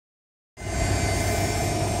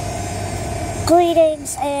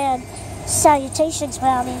Greetings and salutations,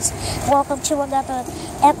 brownies. Welcome to another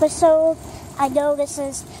episode. I know this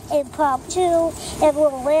is impromptu and a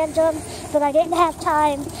little random, but I didn't have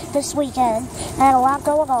time this weekend. I had a lot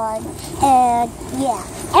going on, and yeah.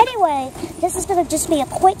 Anyway, this is going to just be a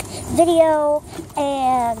quick video,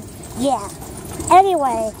 and yeah.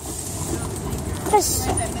 Anyway,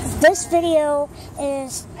 this video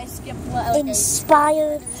is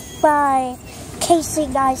inspired by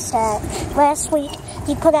Neistat. Last week,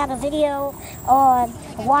 he put out a video on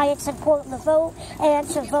why it's important to vote and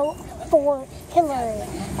to vote for Hillary.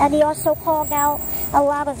 And he also called out a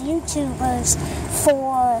lot of YouTubers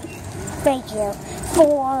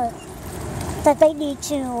that they need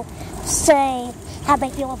to say how they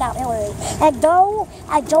feel about Hillary. And though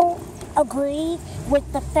I don't agree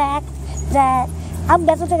with the fact that I'm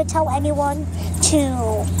never going to tell anyone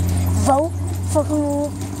to vote for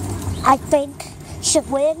who I think should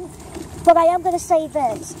win, but I am going to say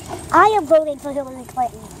this. I am voting for Hillary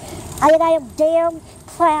Clinton. And I am damn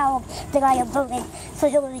proud that I am voting for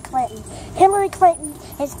Hillary Clinton. Hillary Clinton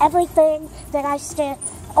is everything that I stand,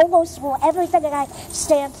 everything that I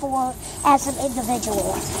stand for as an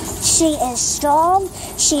individual. She is strong,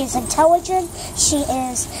 she is intelligent, she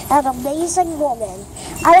is an amazing woman.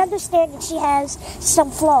 I understand that she has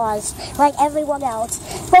some flaws, like everyone else,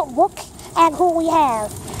 but look at who we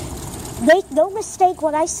have. Make no mistake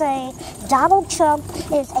when I say Donald Trump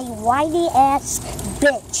is a whiny-ass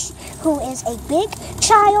bitch who is a big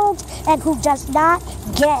child and who does not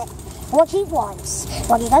get what he wants.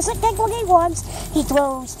 When he doesn't get what he wants, he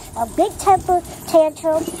throws a big temper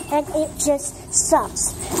tantrum, and it just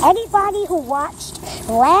sucks. Anybody who watched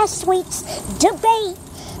last week's debate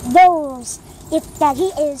knows that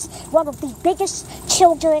he is one of the biggest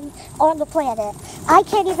children on the planet. I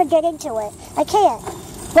can't even get into it. I can't.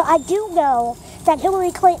 But I do know that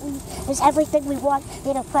Hillary Clinton is everything we want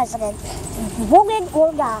in a president, woman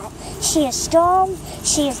or not. She is strong,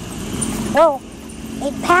 she is,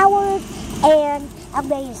 empowered and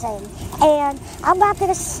amazing. And I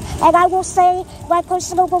will say my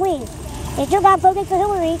personal belief. If you're not voting for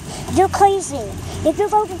Hillary, you're crazy. If you're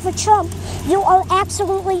voting for Trump, you are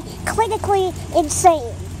absolutely clinically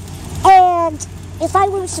insane. And if I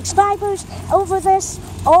lose subscribers over this,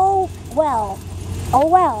 oh well. Oh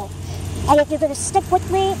well. And if you're going to stick with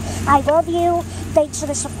me, I love you. Thanks for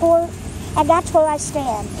the support. And that's where I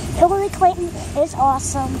stand. Hillary Clinton is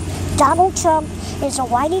awesome. Donald Trump is a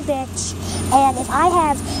whiny bitch. And if I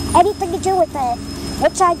have anything to do with it,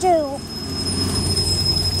 which I do,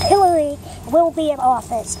 Hillary will be in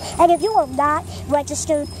office. And if you are not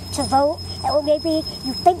registered to vote, or maybe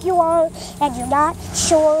you think you are and you're not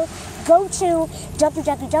sure, go to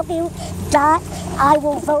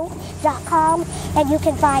www.iwillvote.com and you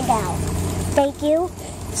can find out. Thank you.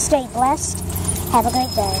 Stay blessed. Have a great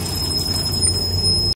day.